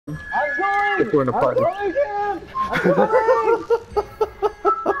If we're in a party. I'm coming!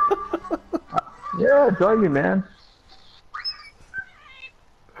 Yeah, join me, man.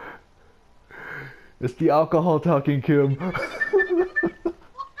 It's the alcohol talking, Kim.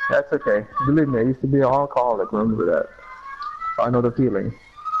 That's okay. Believe me, I used to be an alcoholic. Remember that. I know the feeling.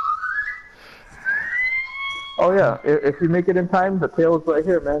 Oh yeah, if you make it in time, the tail's right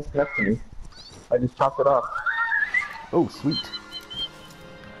here, man. Next to me. I just chopped it off. Oh, sweet.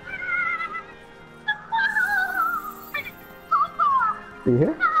 See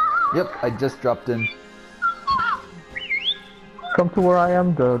here? Yep, I just dropped in. Come to where I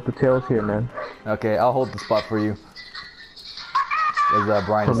am. The tail's here, man. Okay, I'll hold the spot for you. There's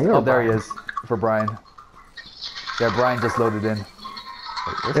Brian. For me or Oh, there he Brian? is. For Brian. Yeah, Brian just loaded in. Wait,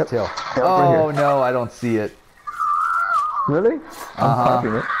 where's Yep. Tail? Tail's right Oh here. no, I don't see it. Really? I'm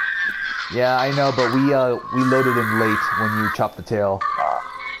chopping it. Yeah, I know, but we loaded in late when you chopped the tail.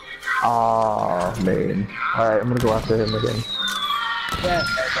 Oh man. Alright, I'm gonna go after him again. Yes.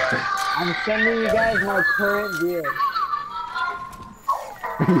 I'm sending you guys my current gear.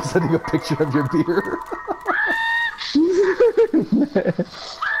 You're sending a picture of your beer.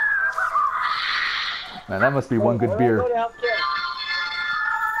 Man, that must be one good beer.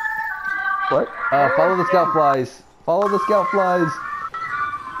 What? Follow the scout flies. Follow the scout flies.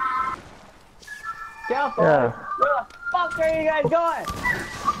 Scout Yeah. Where the fuck are you guys going?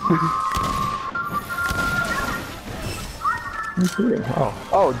 Who's shooting?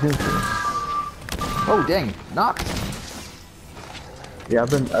 Oh, Jinx. Oh dang, knocked. Yeah, I've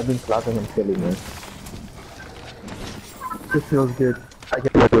been slapping him silly, man. This feels good. I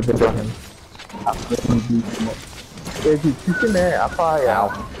get a little bit on him. Ow.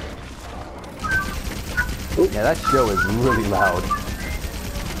 Yeah, that show is really loud.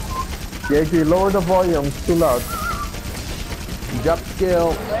 JG, lower the volume, it's too loud. You dropped the skill.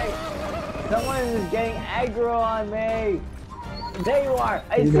 Wait, someone is getting aggro on me. There you are.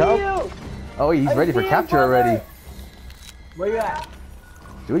 I Need see help? you. Oh, he's ready for capture already. Where you at?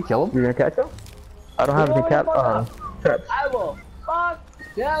 Did we kill him? You gonna catch him? I don't have any traps. I will fuck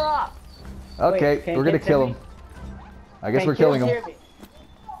them up. Okay, Wait, can we're gonna kids kill hear him. me? I guess Can we're killing kids him. hear me?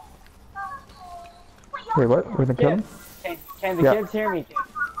 Wait, what? We're gonna kill him? Can the Yeah. kids hear me?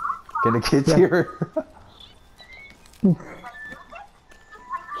 Can the kids Yeah. hear?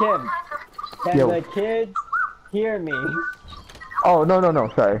 Kim, can Yo. the kids hear me? Oh, no,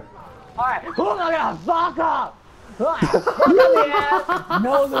 sorry. Alright, who am I gonna fuck up? Come on, fuck up the ass,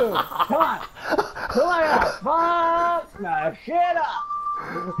 no lube. Come on. Who am I gonna fuck the shit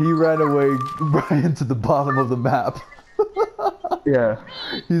up? He ran away, Brian, to the bottom of the map. Yeah.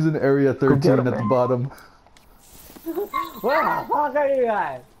 He's in area 13 get at him, the man. bottom. Where the fuck are you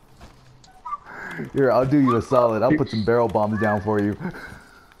guys? Here, I'll do you a solid. I'll put some barrel bombs down for you.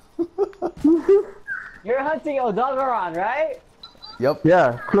 You're hunting Odogaron, right? Yep.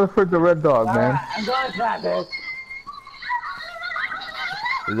 Yeah, Clifford the Red Dog, man. Alright, I'm going for this.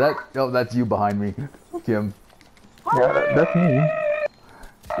 Is that? Oh, that's you behind me, Kim. Yeah, that's me.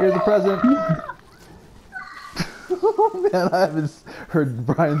 Here's a present. Oh man, I haven't heard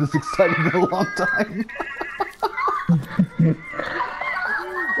Brian this excited in a long time.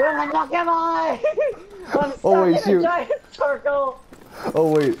 Where the fuck am I? I'm stuck Oh, wait, in shoot. a giant circle.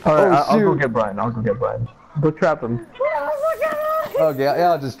 Oh wait. Alright, Oh I'll go shoot. get Brian. Go trap him. Where the fuck am I? Okay,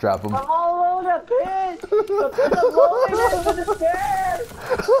 yeah, I'll just trap him. I'm all over the pit. The pit is rolling over the stairs.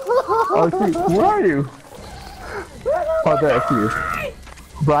 Oh, shoot. Where are you? Oh, there, I see you.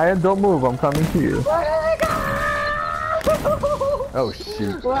 Brian, don't move. I'm coming to you. Where do I go? Oh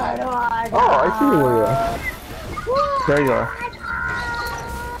shoot. Where do I go? Oh, I see you where you are. There you are.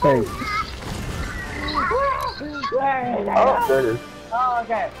 Hey. Where is it? Oh, there it is. Oh,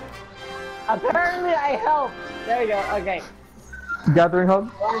 okay. Apparently I helped. There you go. Okay. Gathering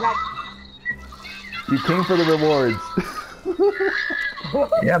hub? You came for the rewards.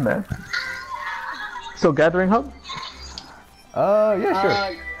 Yeah, man. So, gathering hub? Yeah,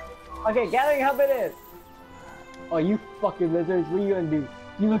 sure. Okay, gathering hub it is. Oh, you fucking lizards, what are you gonna do?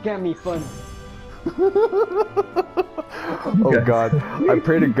 You look at me funny. Oh god. I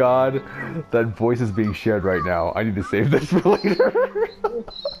pray to God that voice is being shared right now. I need to save this for later. Oh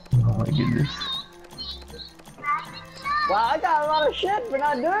my goodness. Wow, I got a lot of shit for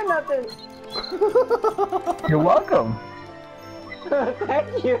not doing nothing. You're welcome.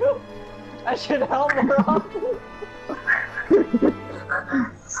 Thank you. I should help more often.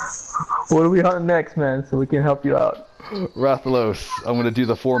 What are we hunting next, man, so we can help you out? Rathalos. I'm gonna do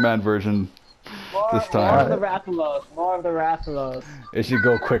the 4-man version this More time. of the Rathalos. More of the Rathalos. It should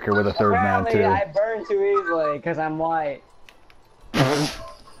go quicker with a 3rd man Apparently, too. I burn too easily because I'm white.